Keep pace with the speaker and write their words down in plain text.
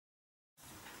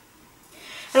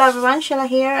Hello everyone, Sheila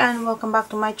here and welcome back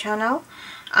to my channel.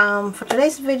 For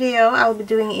today's video, I'll be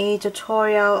doing a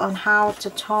tutorial on how to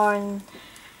turn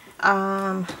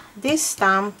this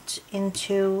stamp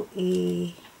into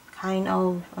a kind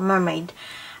of a mermaid,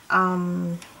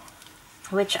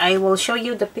 which I will show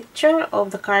you the picture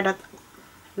of the card that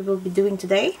we will be doing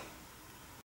today.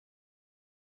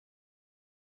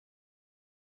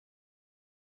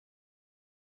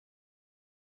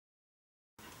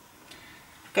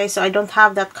 Okay, so I don't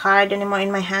have that card anymore in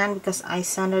my hand because I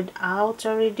sent it out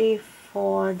already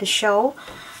for the show.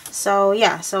 So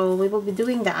yeah, so we will be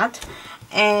doing that.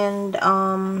 And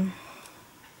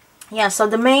yeah, so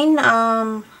the main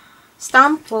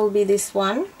stamp will be this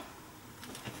one,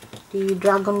 the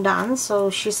Dragon Dance. So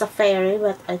she's a fairy,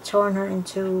 but I turn her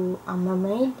into a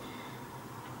mermaid.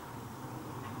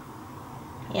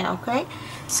 Yeah, okay.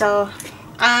 So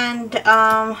and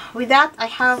with that I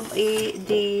have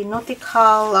the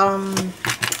nautical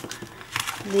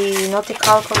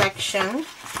collection.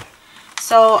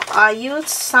 So I used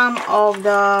some of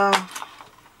the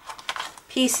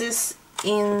pieces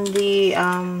in the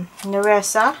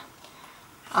Nereza,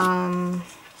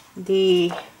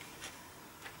 the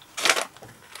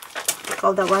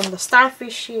call that one the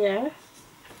starfish here.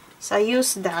 So I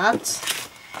used that.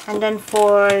 And then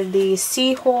for the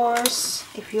seahorse,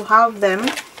 if you have them,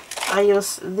 I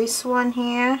use this one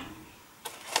here.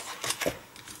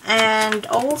 And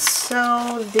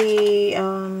also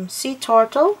the sea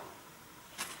turtle,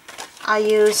 I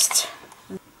used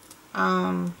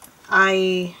and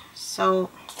I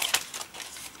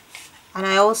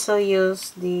also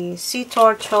used the sea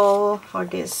turtle for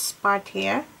this part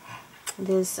here,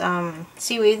 this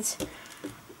seaweeds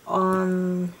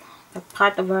on the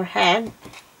part of her head.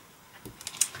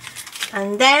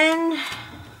 And then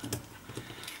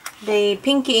the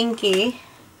Pinky Inky,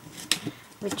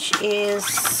 which is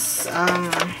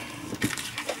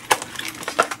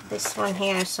this one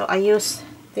here. So I use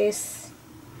this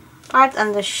part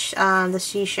and the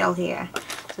seashell here.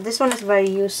 So this one is very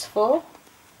useful.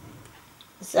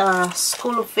 It's a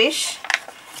school of fish,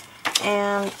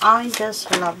 and I just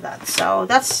love that. So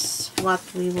that's what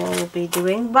we will be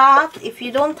doing. But if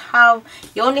you don't have,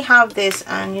 you only have this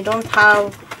and you don't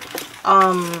have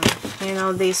you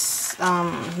know, this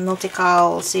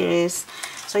nautical series,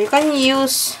 so you can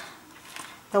use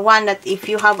the one that if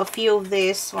you have a few of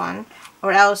this one,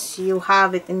 or else you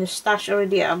have it in your stash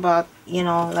already about, you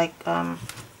know, like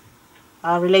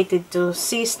related to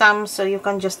sea stamps, so you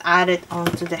can just add it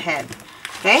onto the head.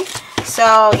 Okay,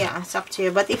 so yeah, it's up to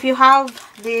you. But if you have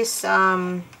this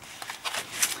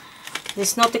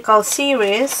this nautical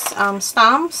series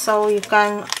stamp, so you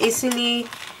can easily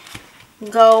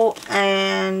go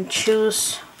and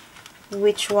choose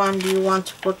which one do you want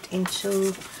to put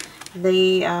into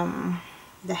the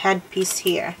headpiece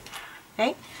here.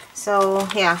 Okay, so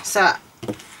yeah, so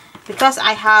because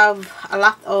I have a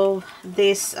lot of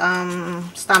these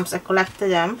stamps, I collected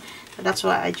them, so that's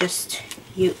why I just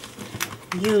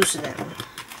use them.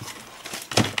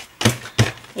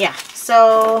 Yeah,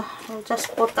 so I'll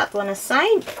just put that one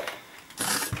aside.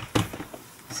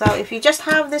 So if you just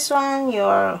have this one,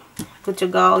 you're good to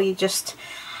go. You just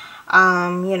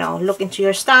you know, look into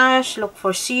your stash, look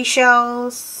for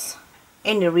seashells,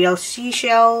 any real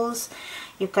seashells.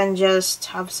 You can just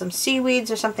have some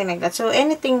seaweeds or something like that. So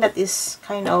anything that is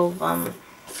kind of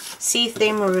sea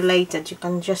theme related, you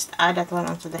can just add that one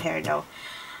onto the hair though.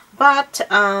 But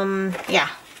yeah,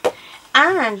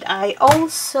 and I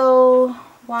also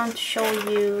want to show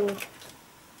you,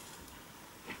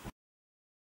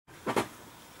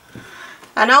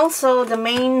 and also the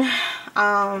main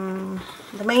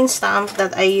stamp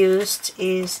that I used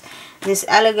is this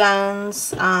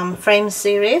Elegance frame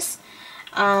series.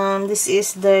 This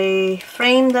is the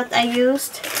frame that I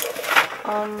used.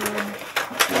 Let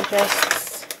me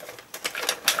just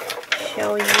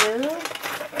show you.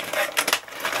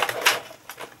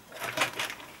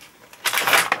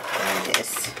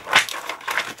 This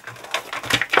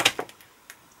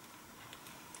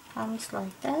comes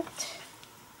like that,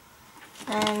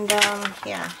 and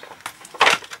yeah,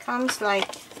 comes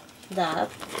like that.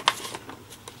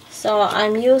 So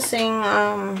I'm using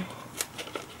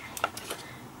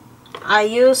I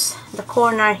use the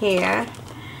corner here,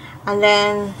 and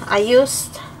then I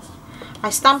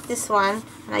stamped this one,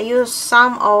 and I used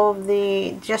some of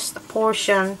the just a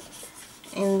portion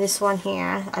in this one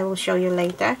here, I will show you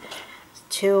later,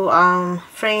 to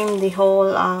frame the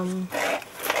whole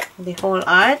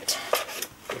art.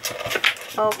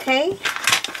 Okay,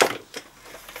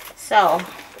 so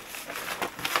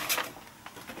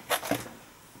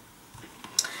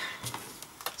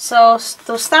So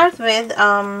to start with,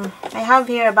 I have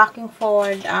here a backing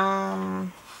forward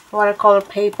watercolor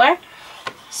paper.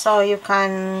 So you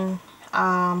can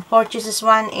purchase this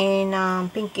one in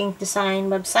Pink Ink Design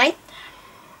website.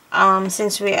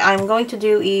 Since I'm going to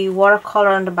do a watercolor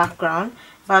on the background,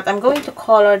 but I'm going to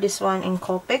color this one in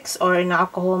Copics or in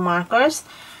alcohol markers,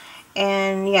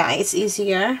 and yeah, it's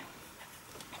easier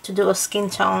to do a skin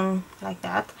tone like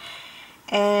that.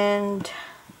 And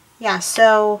yeah,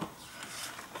 so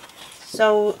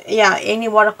yeah, any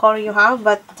watercolor you have,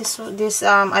 but this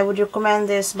I would recommend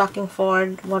this backing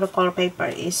forward watercolor paper.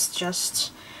 Is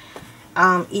just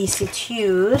easy to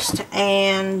use,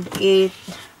 and it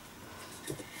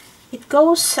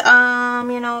goes you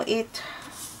know,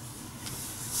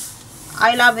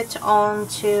 I love it on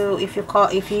to, if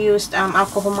you used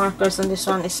alcohol markers on this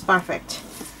one, is perfect.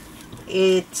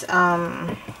 It's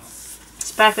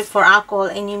perfect for alcohol,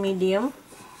 any medium.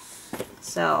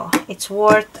 So it's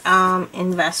worth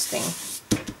investing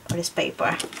for this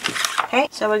paper. Okay,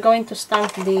 so we're going to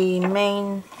stamp the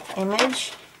main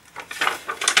image.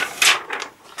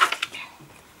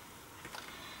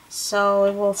 So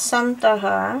we will center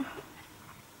her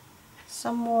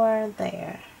somewhere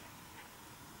there.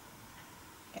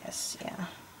 Yes, yeah,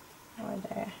 over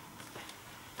there.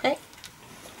 Okay,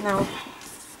 now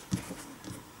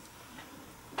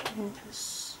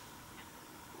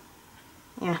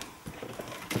yeah,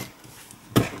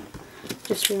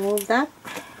 just remove that.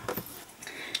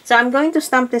 So I'm going to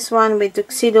stamp this one with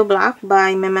Tuxedo Black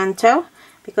by Memento,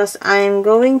 because I'm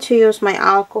going to use my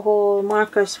alcohol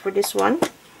markers for this one.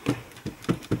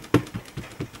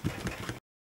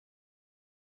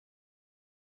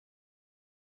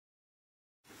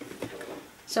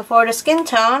 So for the skin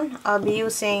tone, I'll be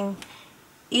using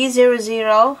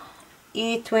E00,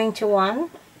 E21,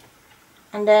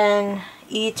 and then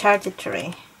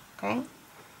E33. Okay,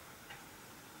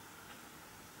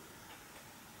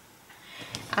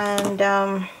 and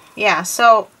yeah,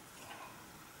 so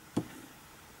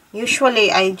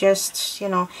usually I just, you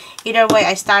know, either way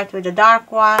I start with the dark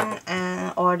one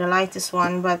or the lightest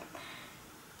one, but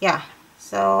yeah.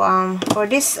 So for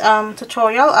this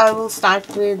tutorial, I will start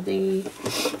with the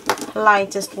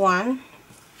lightest one,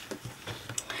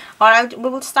 or we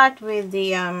will start with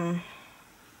the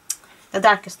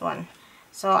darkest one.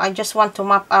 So I just want to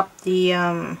map up the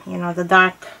you know, the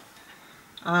darker,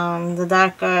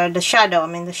 the shadow. I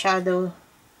mean the shadow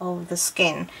of the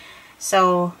skin.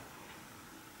 So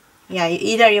yeah,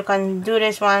 either you can do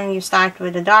this one, you start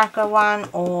with the darker one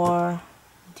or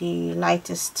the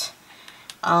lightest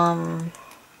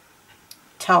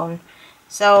tone.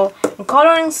 So in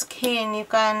coloring skin, you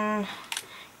can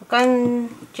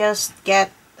just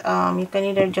get you can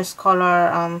either just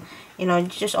color you know, you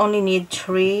just only need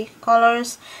 3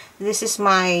 colors. This is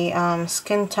my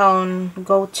skin tone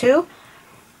go-to.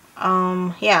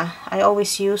 Yeah, I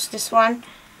always use this one,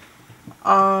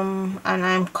 and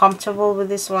I'm comfortable with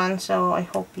this one, so I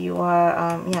hope you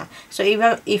are. Yeah, so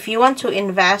even if you want to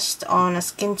invest on a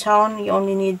skin tone, you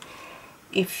only need,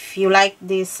 if you like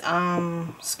this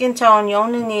skin tone, you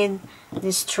only need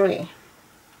these 3: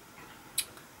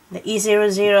 the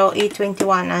E00,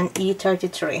 E21, and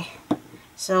E33.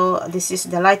 So this is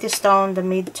the lightest tone, the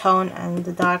mid tone, and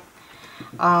the dark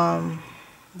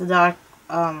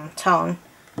tone.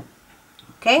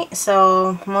 Okay,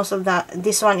 so most of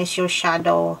this one is your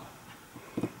shadow,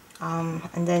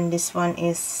 and then this one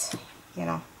is, you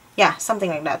know, yeah,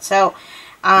 something like that. So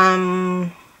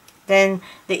then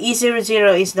the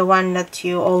E00 is the one that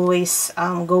you always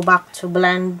go back to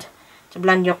blend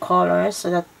your colors, so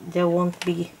that there won't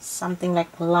be something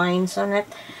like lines on it.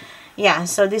 Yeah,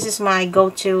 so this is my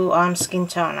go-to skin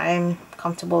tone. I'm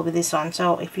comfortable with this one.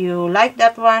 So if you like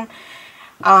that one,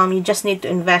 you just need to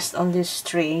invest on these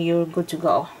 3. You're good to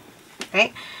go.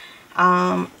 Okay,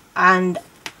 and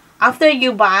after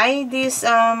you buy these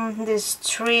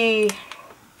 3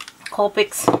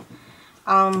 Copics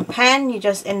pen, you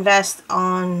just invest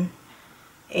on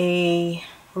a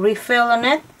refill on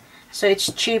it, so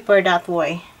it's cheaper that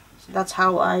way. So that's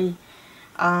how I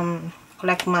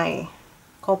collect my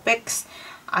Copics.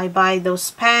 I buy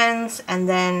those pens, and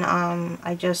then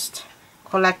I just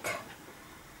collect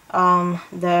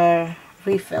the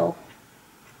refill.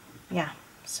 Yeah,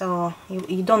 so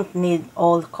you don't need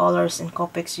all the colors in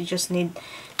Copics. You just need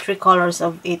 3 colors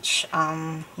of each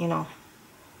you know,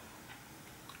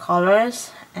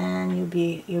 colors, and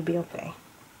you'll be okay.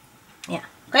 Yeah,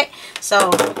 okay, so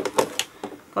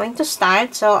going to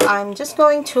start. So I'm just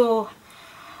going to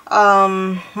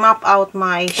map out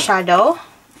my shadow.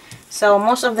 So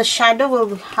most of the shadow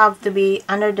will have to be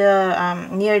under the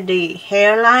near the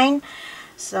hairline.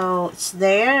 So it's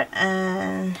there,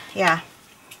 and yeah,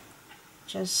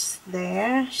 just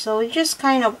there. So we just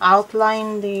kind of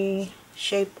outline the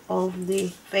shape of the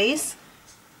face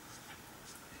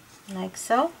like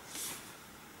so.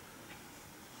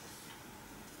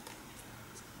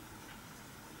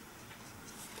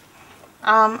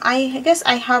 I guess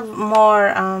I have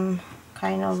more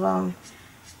kind of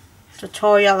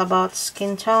tutorial about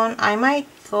skin tone. I might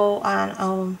go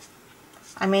on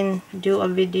do a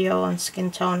video on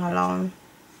skin tone alone,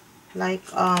 like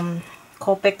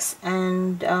Copics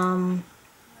and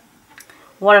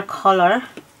watercolor,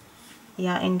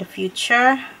 yeah, in the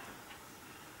future.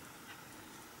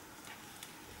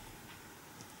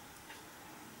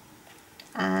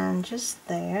 And just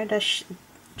there,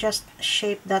 just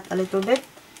shape that a little bit.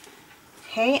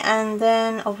 Okay, and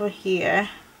then over here,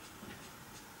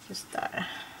 just that.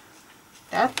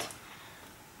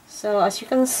 So as you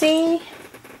can see,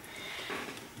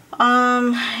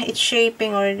 it's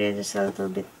shaping already, just a little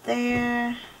bit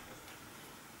there,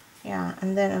 yeah,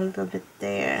 and then a little bit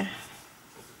there,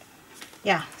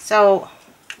 yeah. So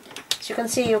as you can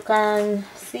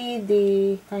see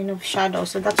the kind of shadow.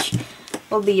 So that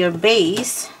will be your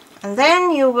base, and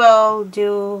then you will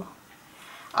do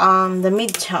the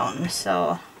mid-tone,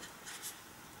 so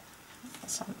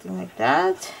something like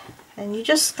that, and you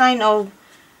just kind of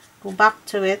go back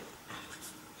to it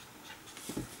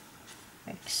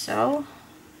like so,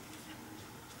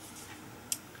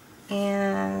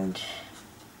 and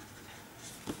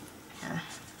yeah,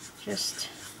 just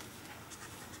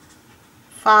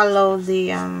follow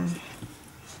the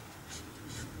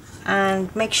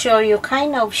and make sure you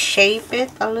kind of shape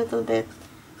it a little bit.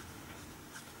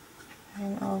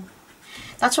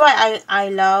 That's why I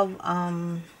love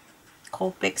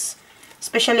Copics,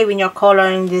 especially when you're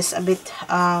coloring this a bit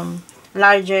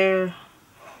larger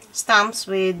stamps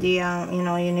with the you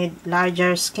know, you need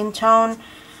larger skin tone.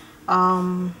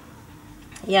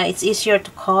 Yeah, it's easier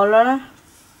to color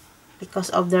because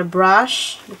of their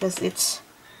brush, because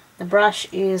the brush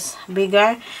is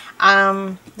bigger.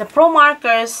 The Pro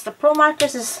Markers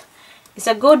is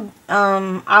a good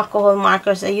alcohol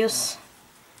markers. I use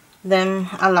them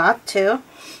a lot too,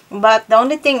 but the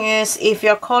only thing is, if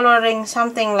you're coloring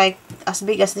something like as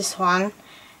big as this one,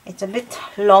 it's a bit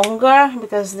longer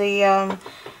because the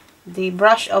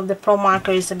brush of the Pro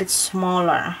Marker is a bit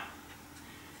smaller.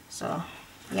 So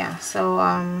yeah, so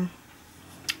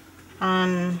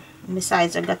and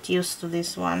besides, I got used to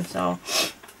this one, so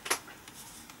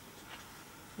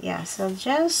yeah. So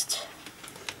just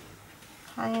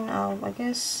kind of, I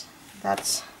guess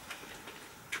that's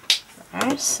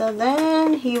there. So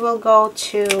then he will go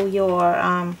to your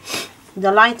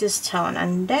the lightest tone,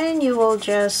 and then you will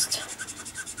just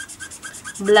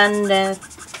blend it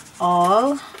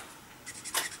all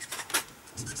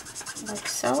like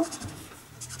so.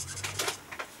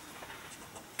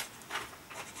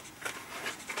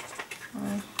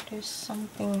 There's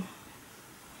something.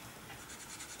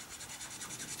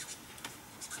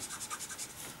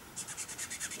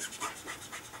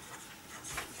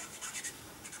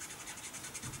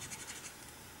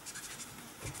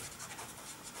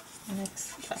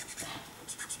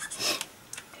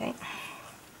 Okay,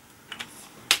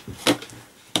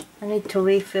 I need to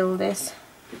refill this.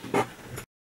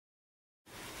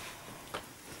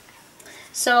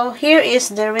 So here is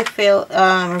the refill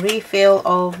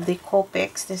of the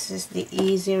Copics. This is the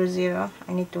E00.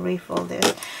 I need to refill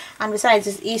this, and besides,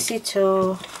 it's easy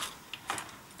to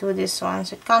do this one.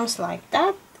 So it comes like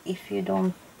that. If you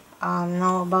don't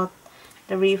know about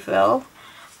the refill,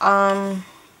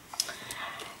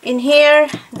 in here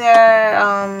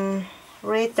they're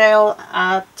retail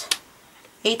at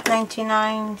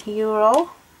 €8.99,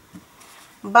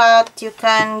 but you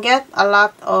can get a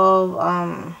lot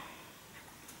of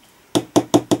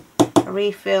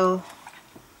refill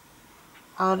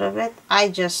out of it. I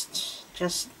just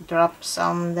drop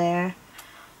some there.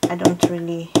 I don't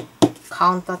really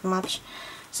count that much.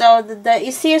 So the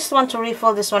easiest one to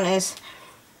refill this one is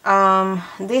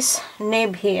this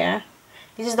nib here.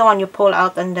 This is the one you pull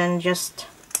out and then just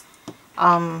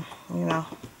you know,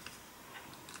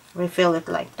 refill it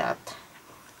like that.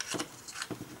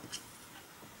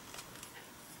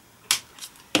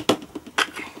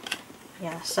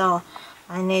 Yeah, so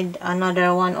I need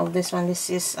another one of this one. This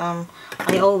is I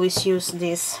always use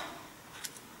this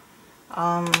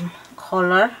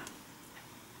color.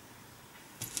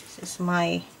 This is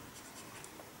my,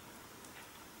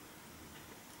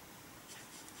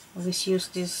 I always use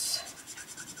this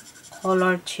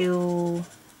color to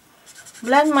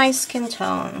blend my skin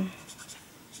tone.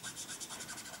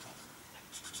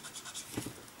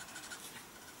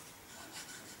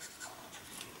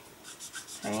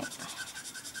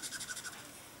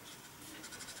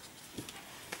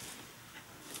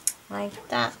 like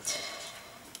that.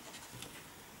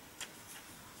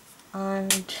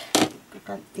 And look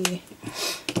at the,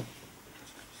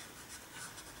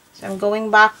 so I'm going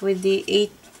back with the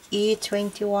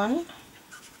E21.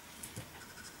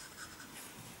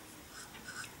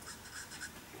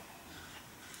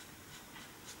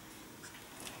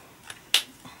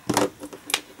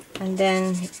 And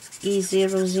then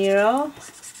E00,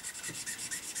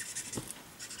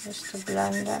 just to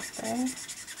blend that there.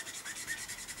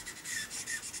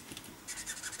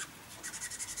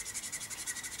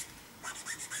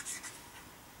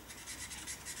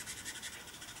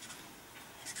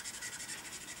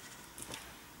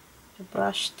 The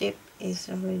brush tip is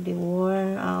already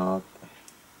worn out,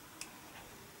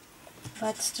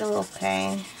 but still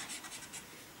okay.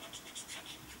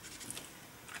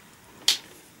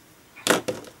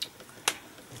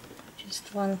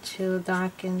 Just want to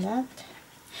darken that.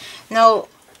 Now,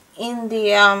 in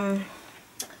the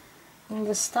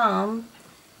stamp,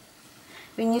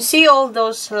 when you see all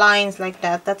those lines like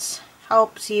that, that's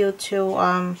helps you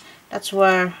to that's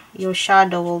where your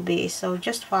shadow will be. So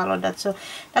just follow that. So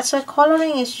that's why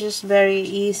coloring is just very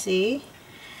easy.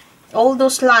 All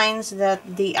those lines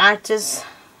that the artist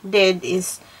did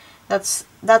is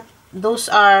those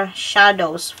are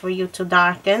shadows for you to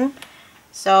darken.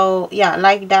 So yeah,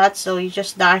 like that. So you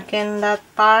just darken that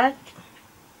part.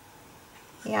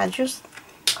 Yeah, just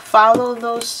follow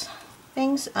those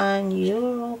things and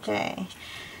you're okay.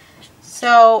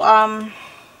 So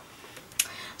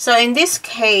so in this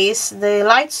case, the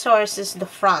light source is the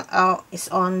front, is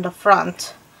on the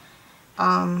front,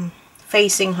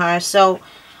 facing her. So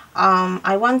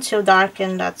I want to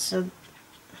darken that, so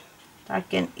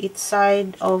darken each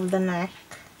side of the neck.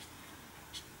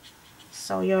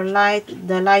 So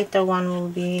the lighter one will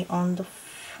be on the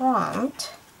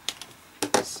front.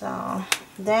 So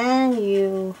then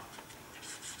you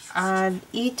add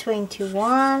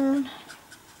E21,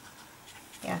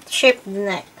 yeah, to shape the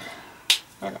neck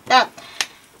like that,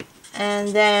 and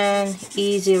then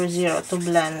E00 to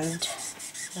blend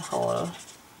the whole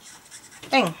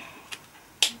thing.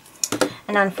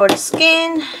 And then for the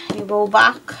skin, you go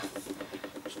back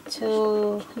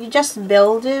to, you just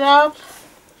build it up,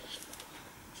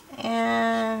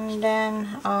 and then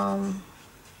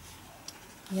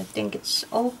you think it's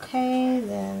okay,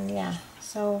 then yeah.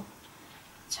 So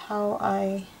that's how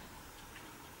I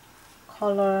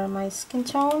color my skin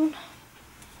tone.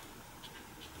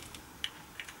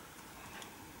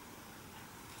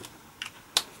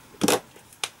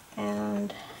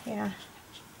 And yeah,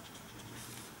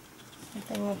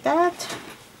 something like that.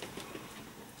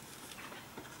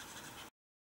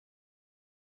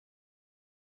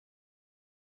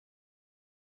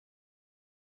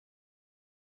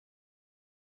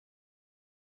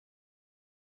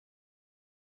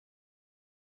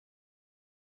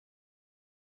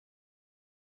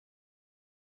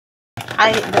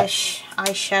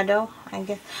 Eyeshadow, I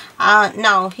guess.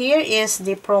 Now here is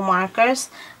the Pro Markers.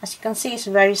 As you can see, it's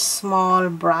a very small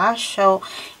brush. So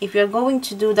if you're going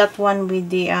to do that one with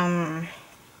the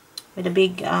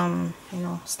big you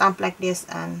know, stamp like this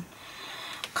and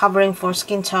covering for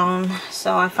skin tone,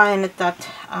 so I find that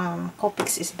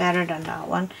Copics is better than that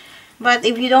one. But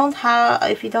if you don't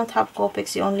have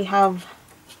Copics, you only have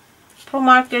Pro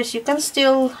Markers, you can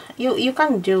still you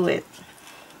can do it.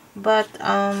 But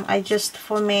I just,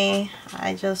 for me,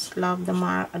 I just love the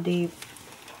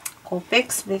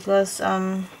Copics because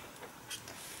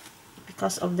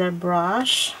of their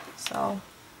brush. So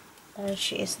there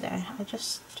she is there. I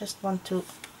just want to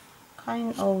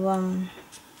kind of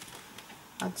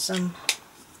add some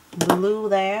blue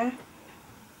there,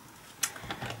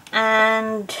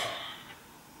 and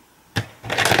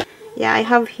yeah, I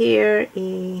have here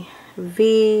a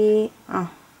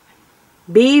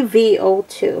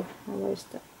BV02. Where's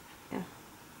that? Yeah.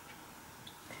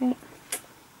 Okay.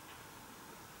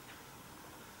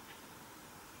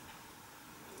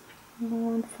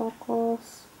 One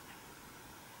focus.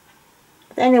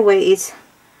 But anyway, it's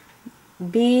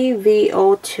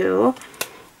BV02,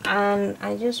 and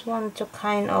I just want to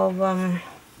kind of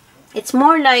it's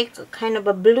more like kind of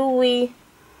a bluey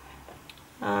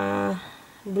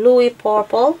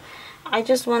purple. I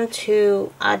just want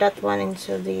to add that one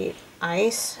into the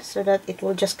eyes so that it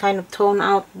will just kind of tone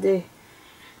out the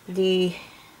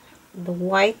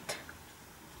white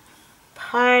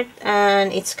part,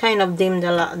 and it's kind of dim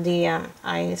the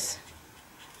eyes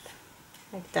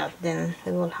like that. Then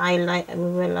we will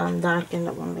darken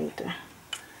that one later.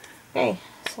 Okay,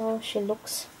 so she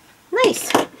looks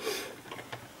nice.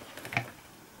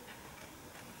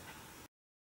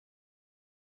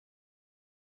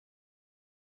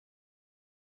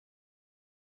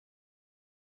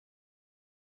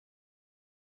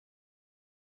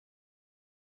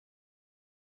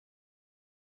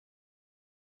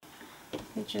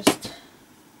 You just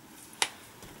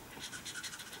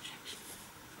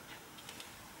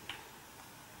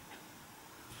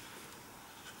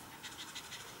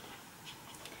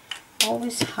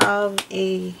always have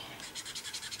a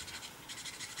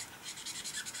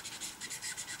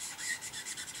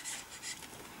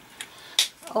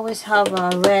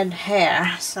red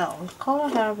hair, so we'll color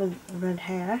her with red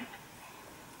hair.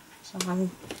 So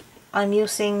I'm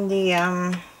using the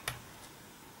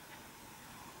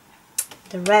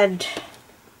red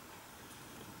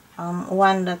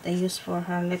one that I use for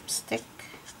her lipstick.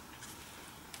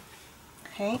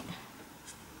 Okay.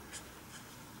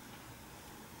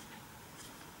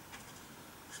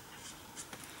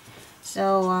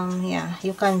 So yeah,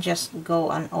 you can just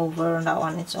go on over that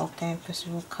one, it's okay, because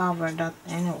we'll cover that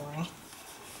anyway.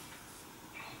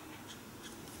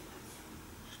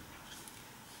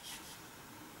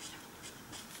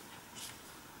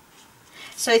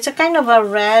 So it's a kind of a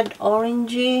red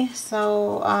orangey,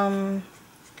 so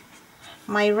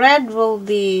my red will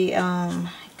be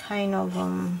kind of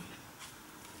a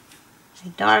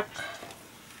darker,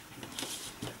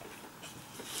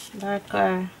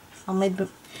 or maybe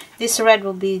this red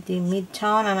will be the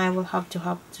mid-tone, and I will have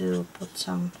to put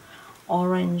some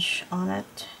orange on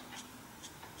it.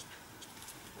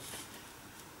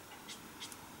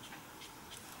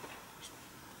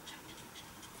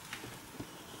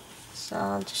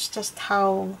 So just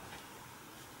how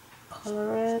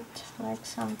color it, like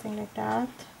something like that.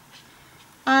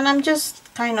 And I'm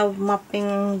just kind of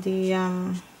mapping the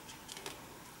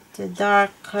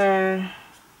darker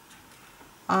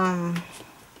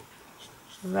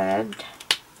red.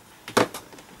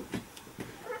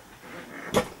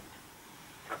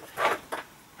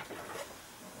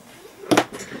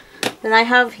 Then I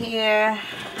have here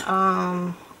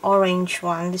orange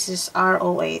one. This is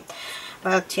R08,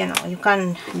 but you know, you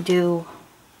can do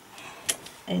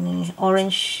any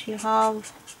orange you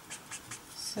have.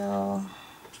 So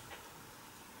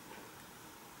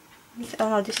oh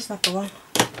no, this is not the one.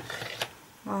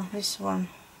 No, this one.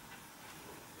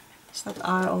 It's not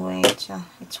R08.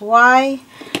 It's Y.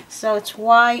 So it's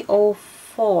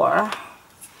Y04.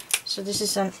 So this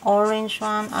is an orange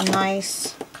one, a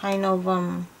nice kind of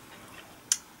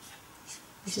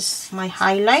this is my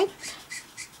highlight.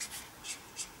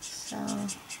 So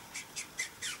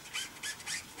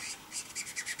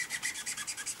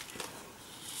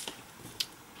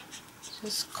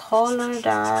just color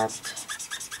that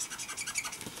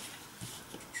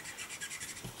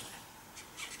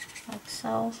like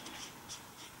so.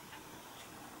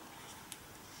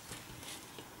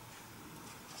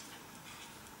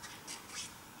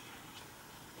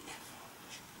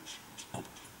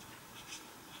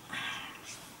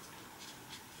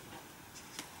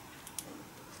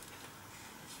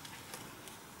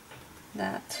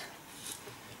 That,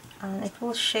 and it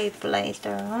will shape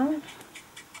later on.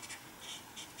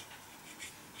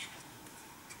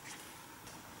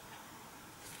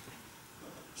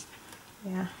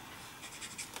 Yeah.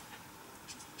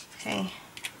 Okay.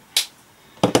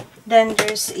 Then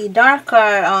there's a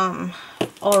darker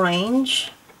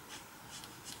orange.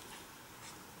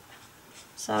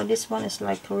 So this one is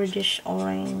like reddish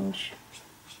orange.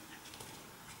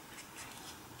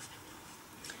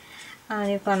 And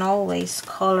you can always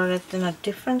color it in a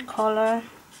different color.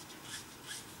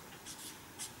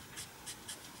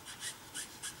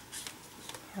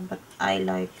 Yeah, but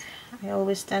I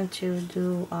always tend to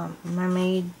do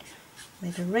mermaid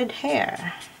with red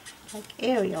hair, like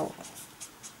Ariel.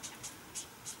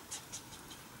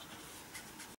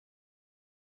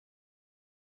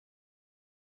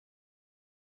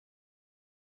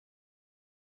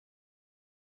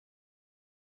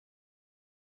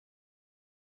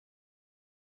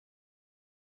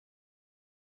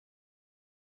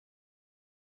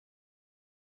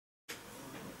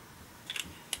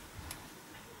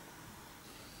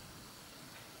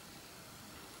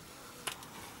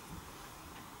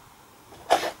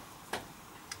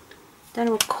 Then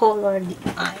we'll color the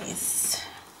eyes.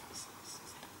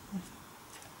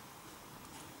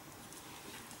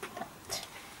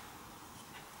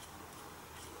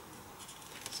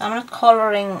 So I'm not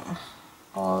coloring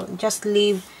all, just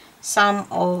leave some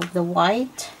of the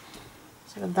white.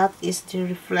 So that is the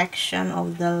reflection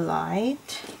of the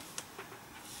light.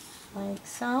 Like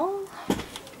so.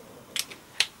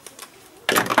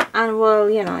 And well,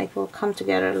 you know, it will come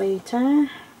together later.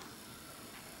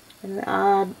 And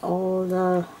add all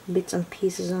the bits and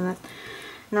pieces on it.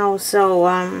 Now, so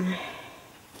I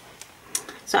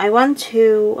want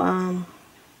to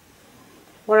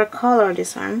watercolor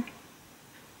this one.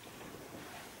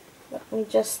 Let me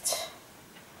just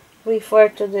refer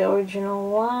to the original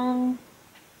one.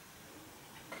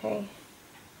 Okay.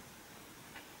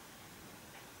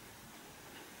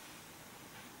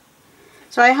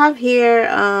 So I have here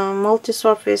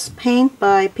multi-surface paint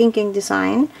by Pink Ink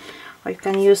Design, or you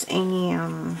can use any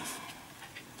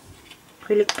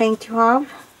acrylic paint you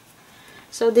have.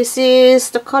 So this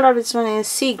is the color. This one is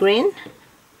sea green.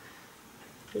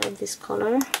 I love this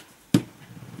color.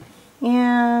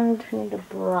 And we need a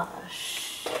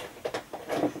brush.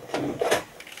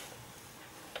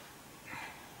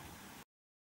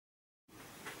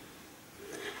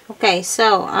 Okay,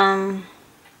 so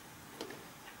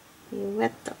you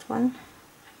wet that one,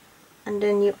 and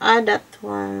then you add that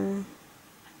one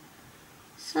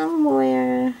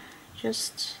somewhere,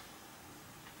 just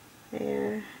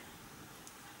there,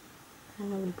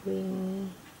 kind of greeny.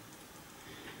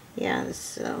 Yeah,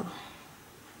 so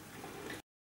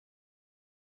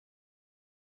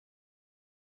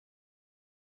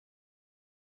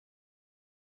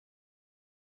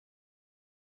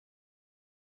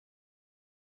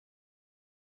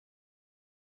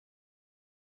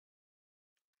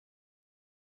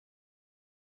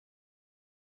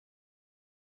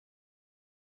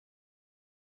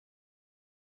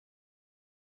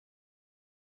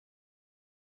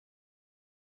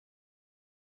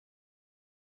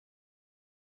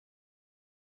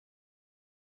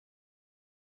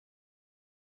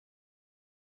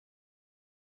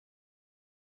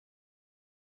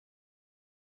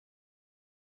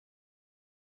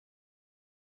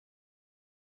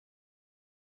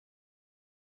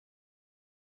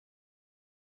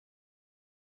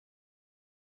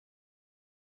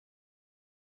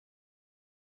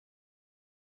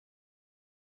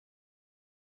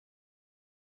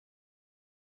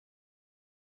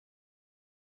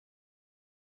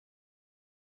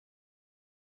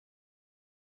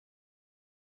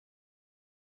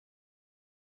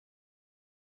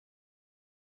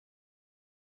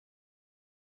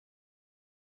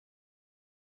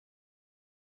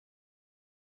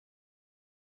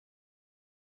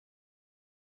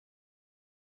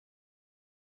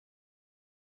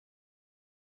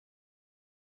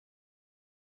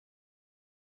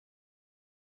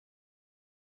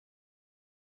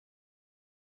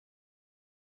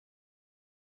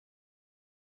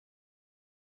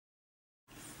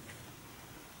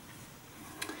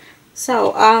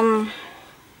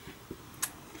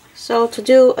so to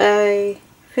do a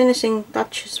finishing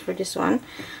touches for this one,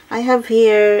 I have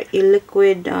here a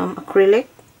liquid acrylic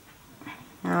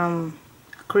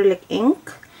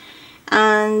ink,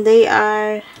 and they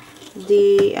are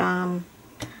the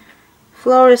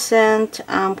fluorescent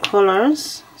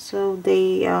colors. So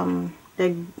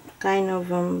they're kind of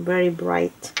very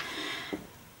bright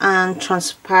and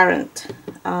transparent.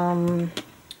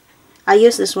 I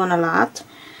use this one a lot,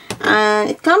 and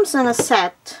it comes in a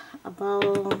set.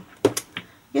 About, I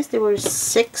guess there were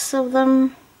 6 of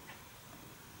them.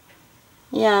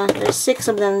 Yeah, there's 6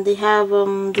 of them. They have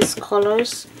these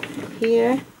colors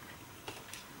here,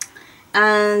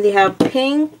 and they have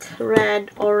pink,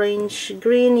 red, orange,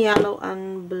 green, yellow,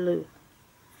 and blue.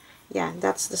 Yeah,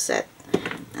 that's the set,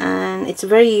 and it's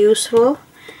very useful.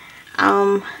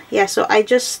 Yeah, so I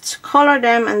just color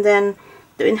them, and then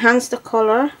to enhance the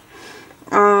color,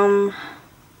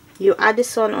 you add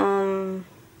this on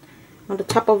the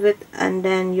top of it, and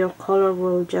then your color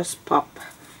will just pop.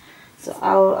 So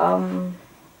I'll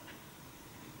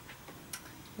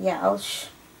yeah,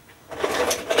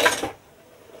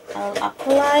 I'll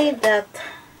apply that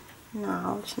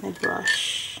now. It's my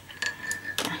brush.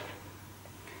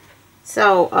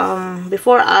 So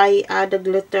before I add the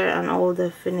glitter and all the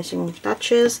finishing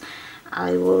touches,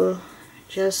 I will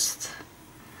just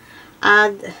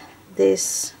add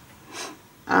this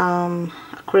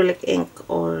acrylic ink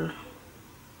or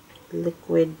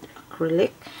liquid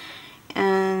acrylic.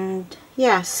 And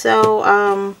yeah,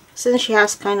 so since she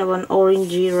has kind of an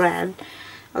orangey red,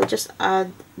 I'll just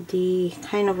add the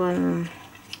kind of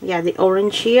the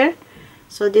orange here.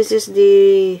 So this is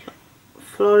the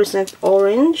fluorescent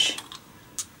orange.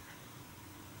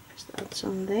 Just add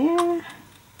some there,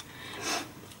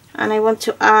 and I want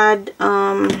to add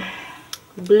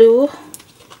blue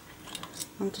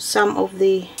onto some of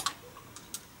the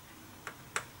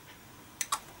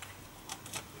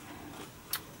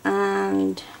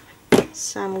and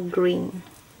some green.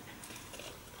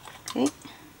 Okay,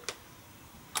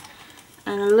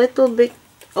 and a little bit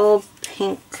of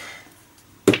pink.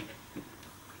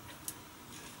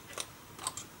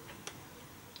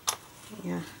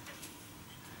 Yeah,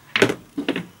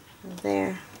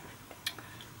 there.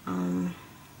 I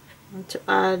want to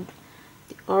add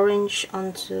the orange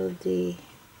onto the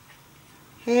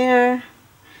hair,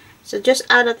 so just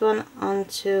add that one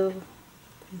onto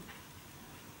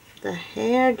the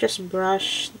hair, just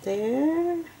brush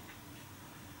there,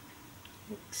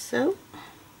 like so.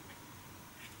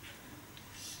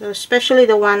 So especially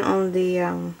the one on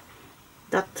the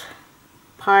that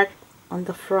part on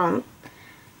the front,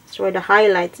 that's where the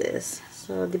highlight is.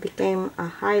 So they became a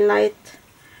highlight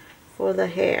for the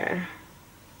hair.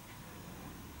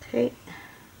 Okay,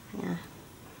 yeah,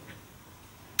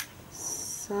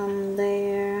 some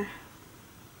there,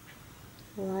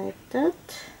 like that.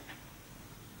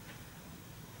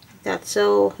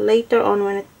 So later on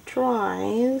when it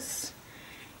dries,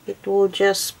 it will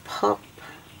just pop.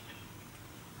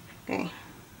 Okay,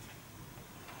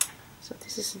 so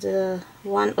this is the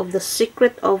one of the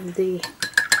secret of the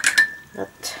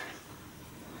that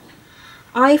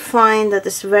I find that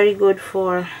it's very good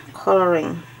for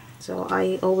coloring. So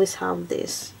I always have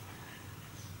this,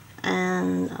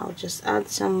 and I'll just add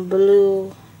some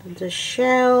blue to the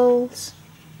shells,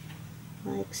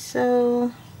 like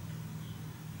so.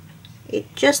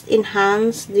 It just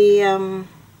enhances the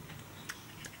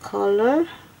color,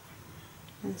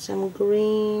 and some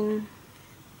green.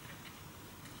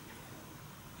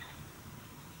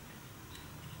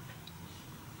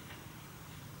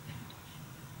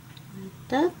 Like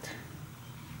that.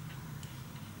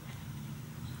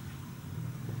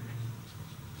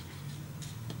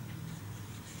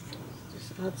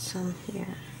 Just add some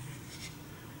here.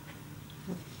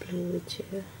 Blue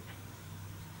too.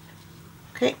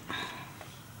 Okay.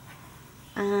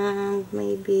 And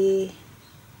maybe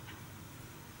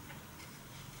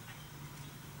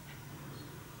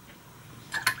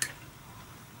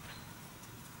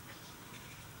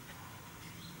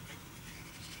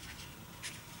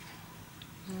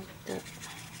like that.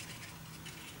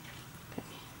 Okay.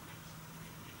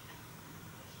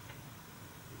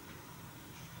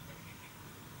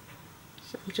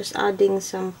 So I'm just adding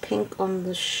some pink on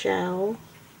the shell,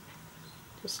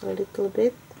 just a little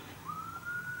bit.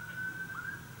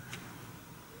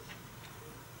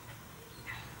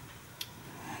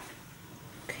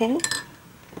 Okay,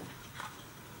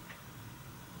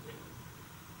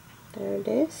 there it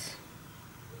is.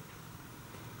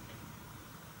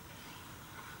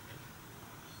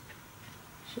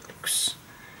 She looks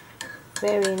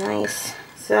very nice.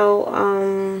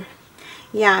 So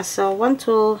yeah, so I want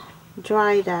to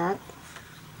dry that.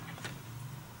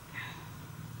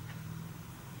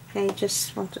 Okay,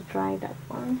 just want to dry that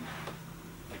one.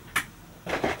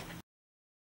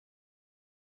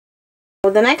 So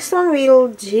the next one we'll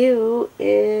do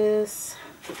is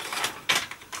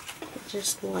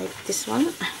just like this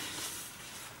one.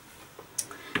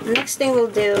 The next thing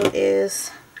we'll do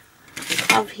is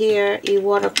have here a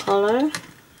watercolor,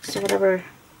 so whatever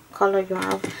color you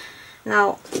have.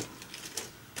 Now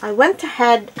I went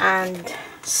ahead and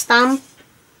stamped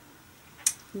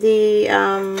the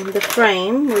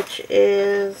frame, which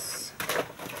is,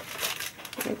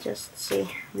 let me just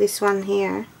see, this one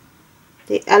here,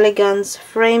 the Elegance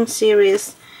frame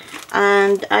series,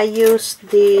 and I used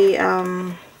the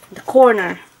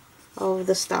corner of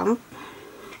the stamp,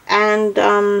 and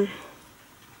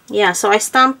yeah, so I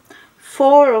stamped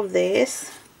 4 of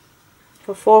this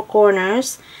for 4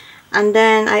 corners, and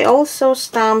then I also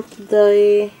stamped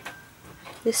this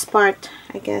part,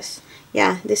 I guess,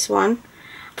 yeah, this one.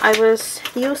 I was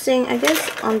using, I guess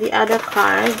on the other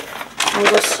card I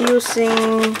was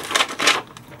using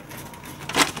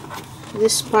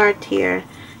this part here.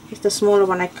 It's the smaller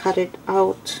one, I cut it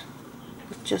out,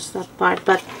 just that part.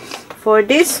 But for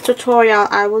this tutorial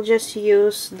I will just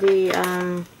use the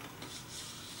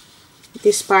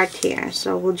this part here,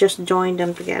 so we'll just join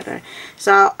them together.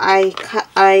 So I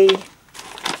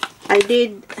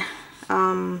did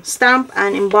stamp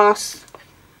and emboss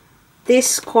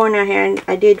this corner here, and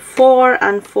I did 4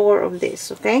 and 4 of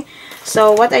this. Okay,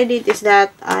 so what I did is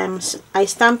that I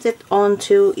stamped it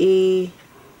onto a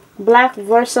black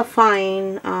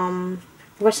VersaFine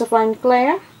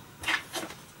Clear,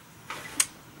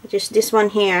 which is this one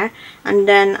here, and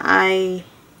then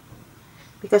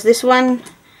because this one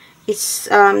is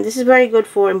this is very good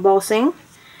for embossing,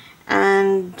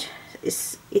 and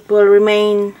it will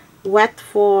remain wet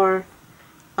for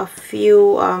a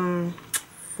few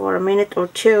for a minute or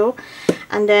two,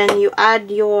 and then you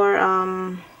add your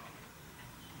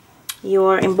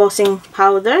embossing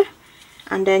powder,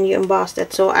 and then you emboss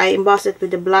it. So I embossed it with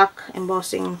the black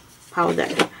embossing powder.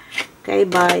 Okay,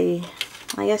 by,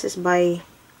 I guess it's by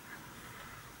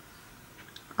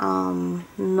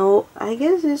no, I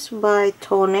guess it's by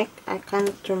Tonic, I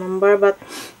can't remember, but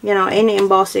you know, any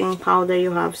embossing powder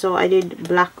you have. So I did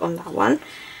black on that one,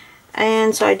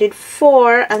 and so I did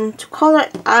 4, and to color,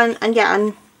 and yeah,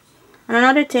 and And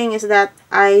another thing is that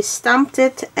I stamped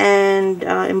it and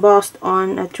embossed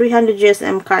on a 300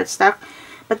 GSM cardstock,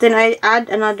 but then I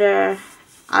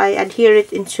adhere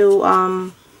it into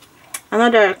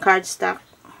another cardstock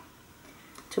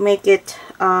to make it,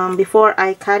 before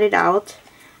I cut it out,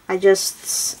 I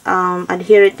just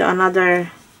adhere it to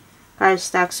another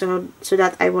cardstock so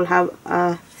that I will have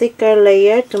a thicker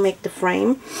layer to make the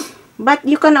frame. But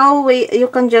you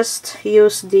can just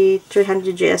use the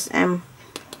 300 GSM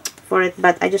for it,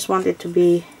 but I just want it to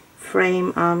be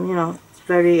frame, you know,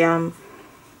 very a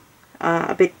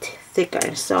bit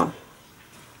thicker. So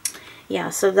yeah,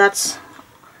 so that's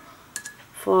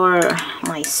for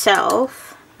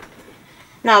myself.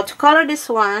 Now to color this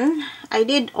one, I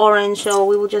did orange, so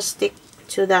we will just stick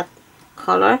to that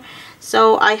color.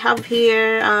 So I have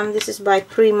here, this is by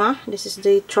Prima, this is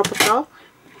the Tropical.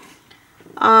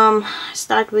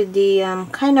 Start with the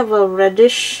kind of a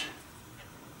reddish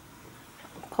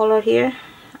color here.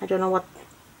 I don't know what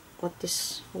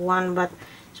this one, but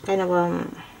it's kind of oh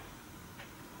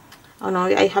no,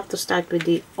 I have to start with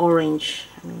the orange.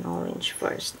 Orange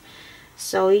first.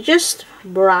 So you just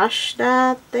brush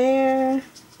that there,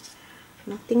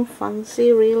 nothing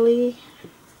fancy really.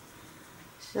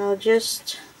 So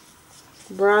just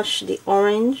brush the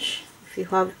orange. If you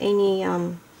have any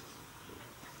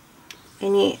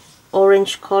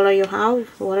orange color you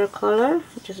have, watercolor,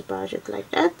 just brush it like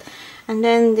that. And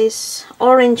then this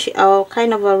orange,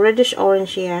 kind of a reddish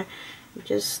orange here,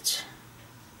 just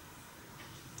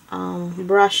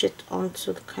brush it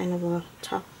onto the kind of a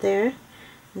top there,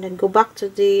 and then go back to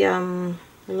the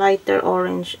lighter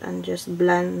orange and just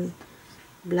blend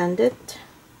it.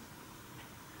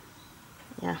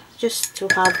 Yeah, just to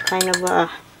have kind of a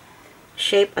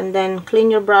shape, and then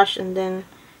clean your brush and then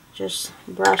just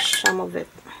brush some of it.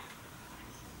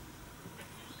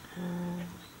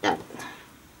 That.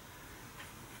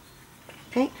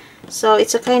 Okay, so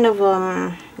it's a kind of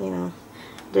you know,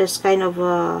 there's kind of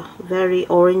a very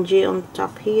orangey on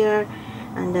top here,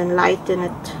 and then lighten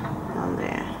it down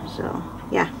there. So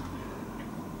yeah,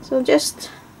 so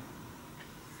just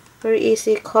very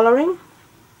easy coloring.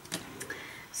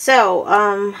 So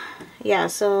yeah,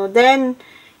 so then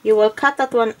you will cut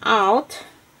that one out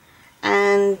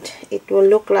and it will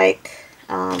look like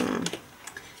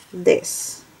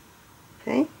this.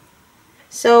 Okay,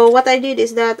 so what I did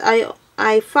is that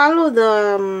I follow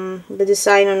the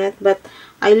design on it, but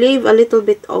I leave a little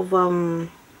bit of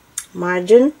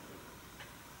margin.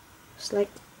 It's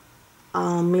like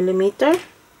a millimeter.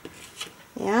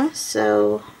 Yeah,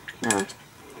 so yeah,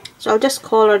 so I'll just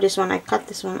color this one. I cut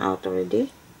this one out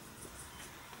already,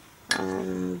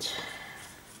 and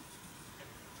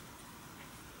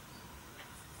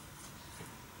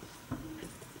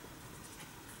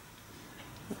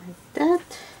like that.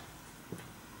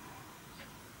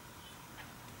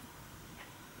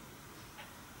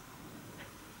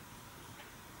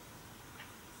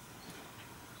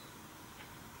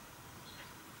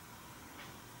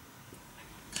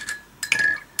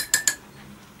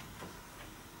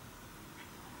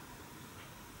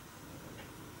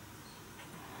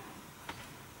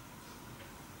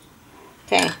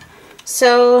 Okay,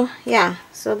 so yeah,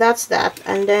 so that's that.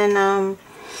 And then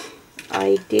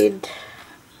I did,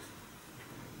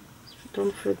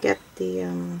 don't forget the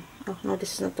oh no,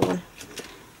 this is not the one.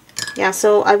 Yeah,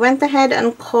 so I went ahead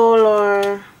and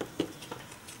color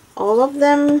all of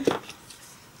them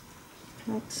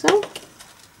like so.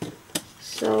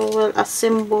 So we'll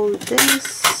assemble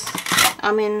this.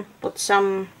 I mean, put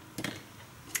some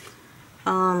what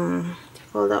do you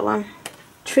call that one,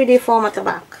 3D foam at the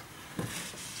back.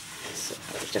 So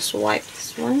just wipe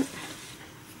this one.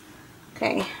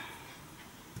 Okay.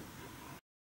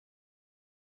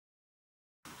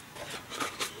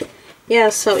 Yeah,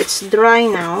 so it's dry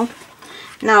now.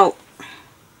 Now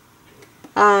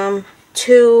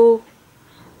to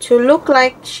look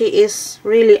like she is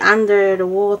really under the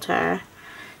water,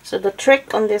 so the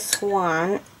trick on this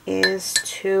one is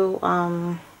to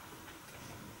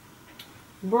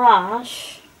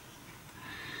brush.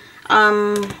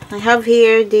 I have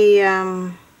here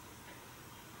the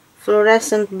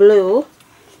fluorescent blue,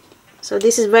 so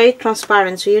this is very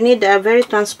transparent, so you need a very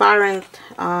transparent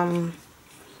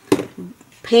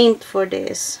paint for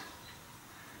this.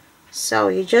 So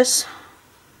you just,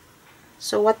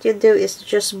 so what you do is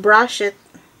just brush it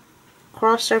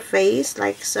across her face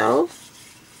like so.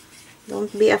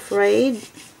 Don't be afraid,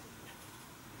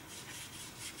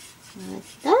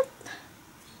 like that.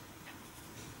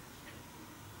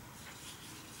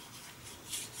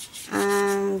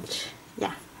 And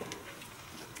yeah,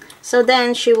 so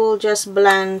then she will just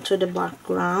blend to the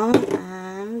background.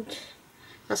 And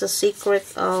That's a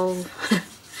secret of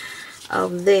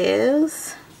of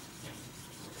this.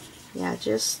 Yeah,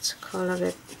 just color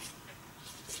it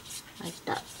like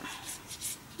that.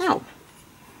 Now,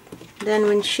 then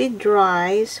when she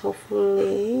dries,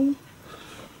 hopefully,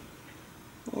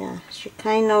 yeah, she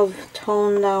kind of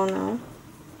toned down now,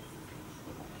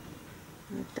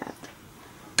 like that.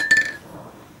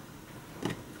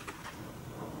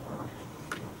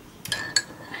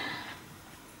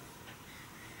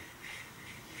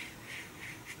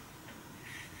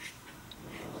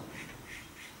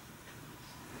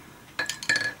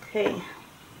 Okay.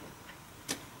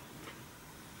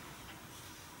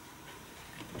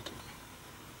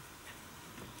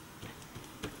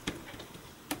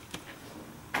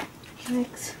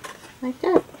 Like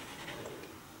that.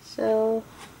 So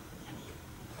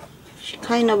she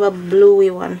kind of a bluey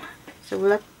one. So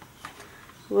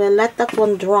we'll let that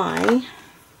one dry.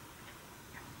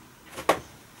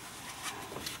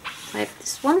 Like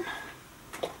this one.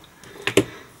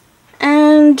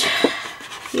 And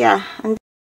yeah, and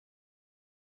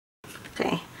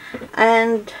okay.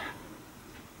 And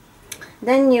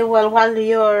then you will, while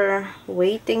you're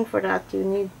waiting for that, you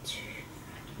need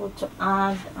to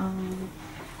add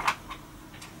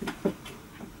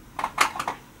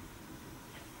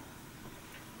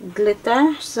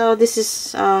glitter. So this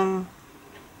is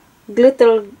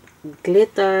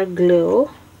glitter glue.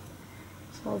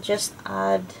 So I'll just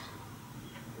add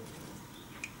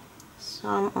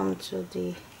some onto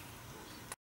the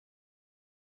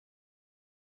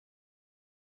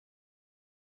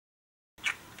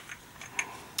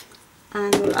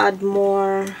and we'll add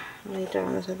more later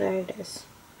on. So there it is,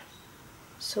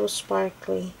 so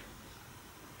sparkly.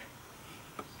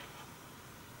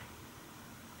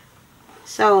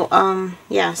 So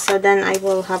yeah, so then I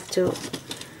will have to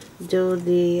do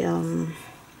the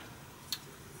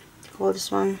call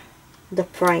this one the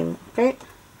prime. Okay,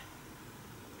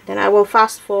 then I will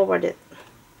fast forward it.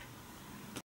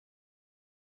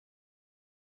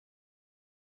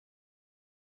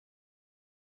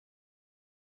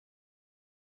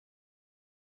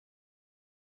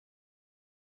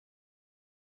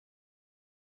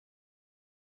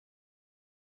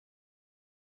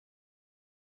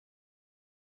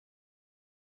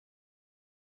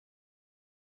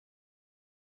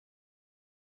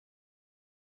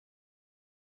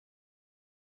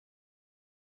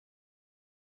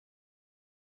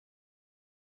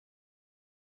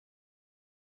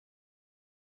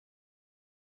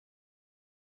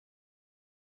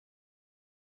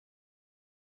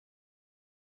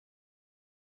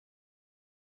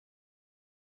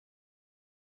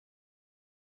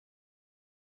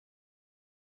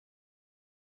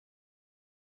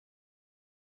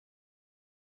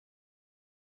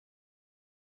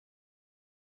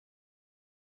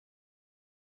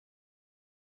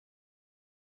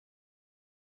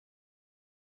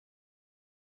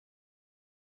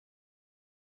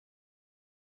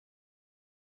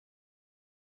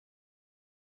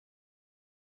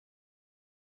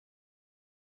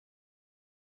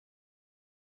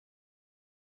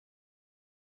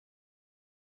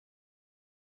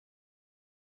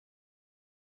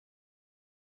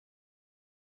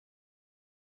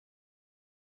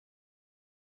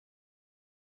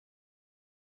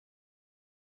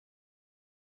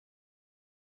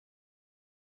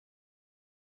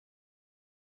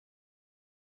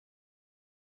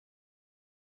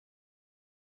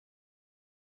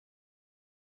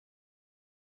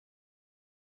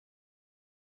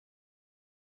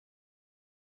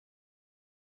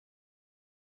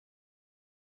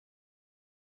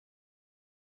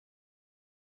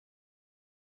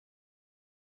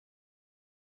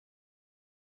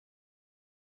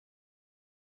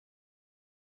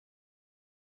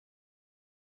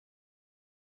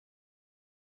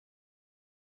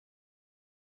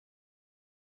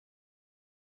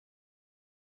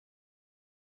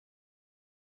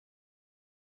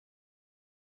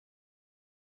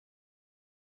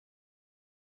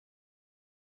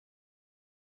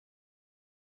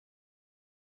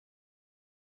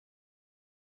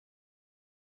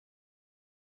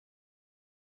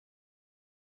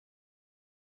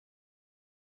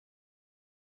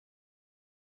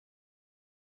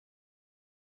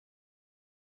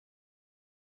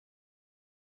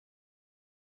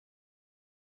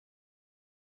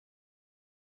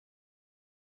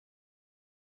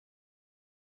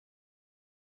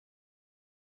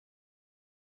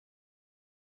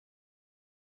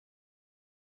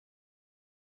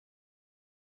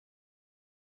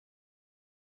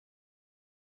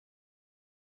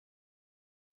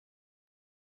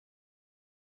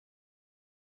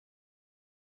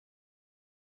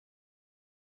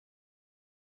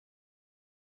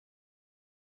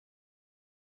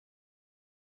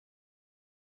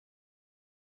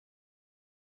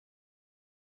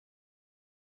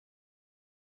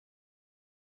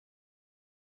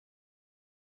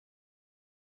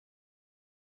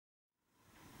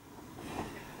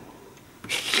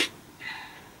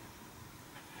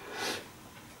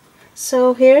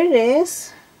 So here it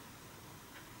is.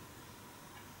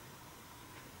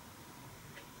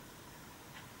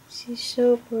 She's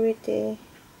so pretty.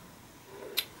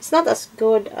 It's not as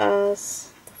good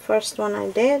as the first one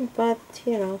I did, but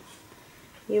you know,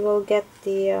 you will get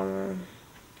the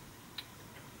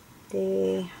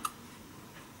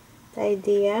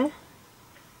idea.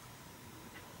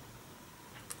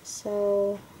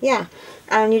 So yeah,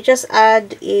 and you just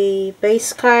add a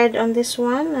base card on this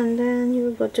one and then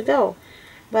you're good to go.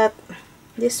 But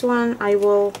this one, I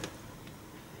will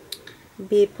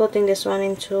be putting this one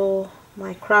into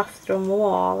my craft room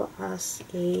wall as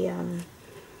a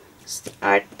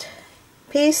art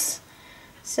piece,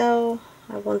 so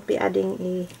I won't be adding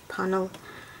a panel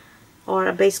or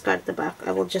a base card at the back.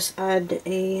 I will just add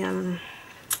a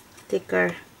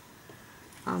thicker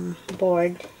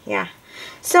board. Yeah,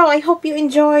 so I hope you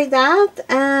enjoy that,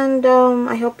 and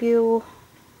I hope you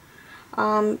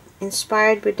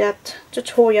inspired with that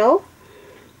tutorial.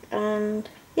 And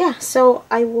yeah, so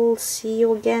I will see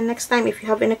you again next time. If you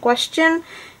have any question,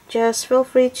 just feel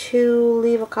free to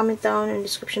leave a comment down in the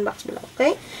description box below,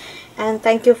 okay? And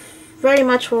thank you very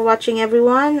much for watching,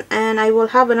 everyone, and I will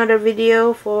have another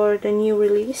video for the new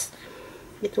release.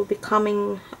 It will be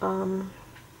coming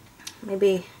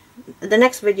maybe the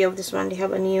next video of this one. They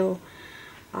have a new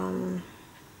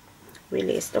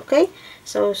released, okay?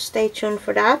 So stay tuned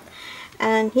for that.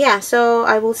 And yeah, so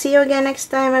I will see you again next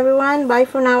time, everyone. Bye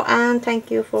for now, and thank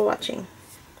you for watching.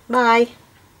 Bye.